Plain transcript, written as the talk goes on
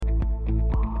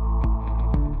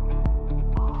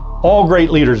All great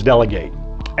leaders delegate.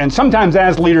 And sometimes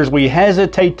as leaders, we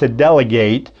hesitate to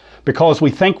delegate because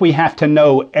we think we have to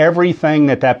know everything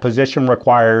that position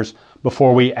requires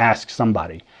before we ask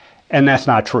somebody. And that's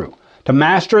not true. To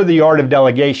master the art of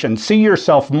delegation, see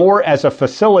yourself more as a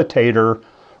facilitator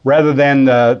rather than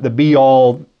the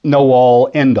be-all,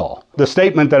 know-all, end-all. The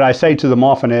statement that I say to them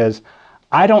often is,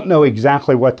 I don't know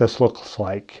exactly what this looks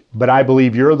like, but I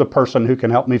believe you're the person who can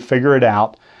help me figure it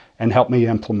out and help me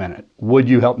implement it. Would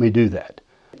you help me do that?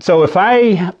 So if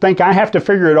I think I have to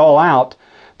figure it all out,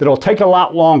 that'll take a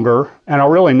lot longer and I'll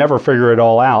really never figure it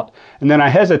all out, and then I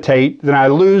hesitate, then I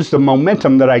lose the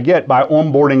momentum that I get by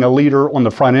onboarding a leader on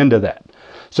the front end of that.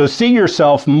 So see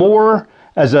yourself more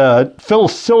as a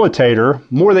facilitator,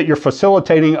 more that you're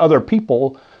facilitating other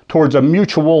people towards a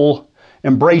mutual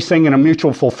embracing and a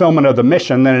mutual fulfillment of the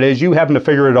mission than it is you having to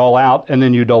figure it all out and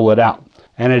then you dole it out.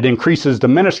 And it increases the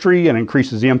ministry and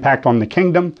increases the impact on the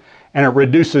kingdom, and it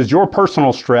reduces your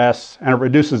personal stress, and it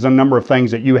reduces the number of things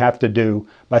that you have to do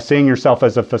by seeing yourself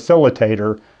as a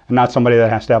facilitator and not somebody that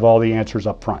has to have all the answers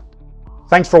up front.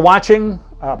 Thanks for watching.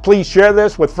 Please share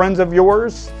this with friends of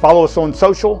yours. Follow us on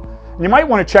social. And you might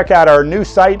want to check out our new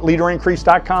site,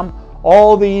 leaderincrease.com.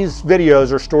 All these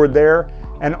videos are stored there,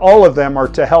 and all of them are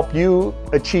to help you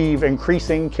achieve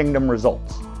increasing kingdom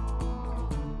results.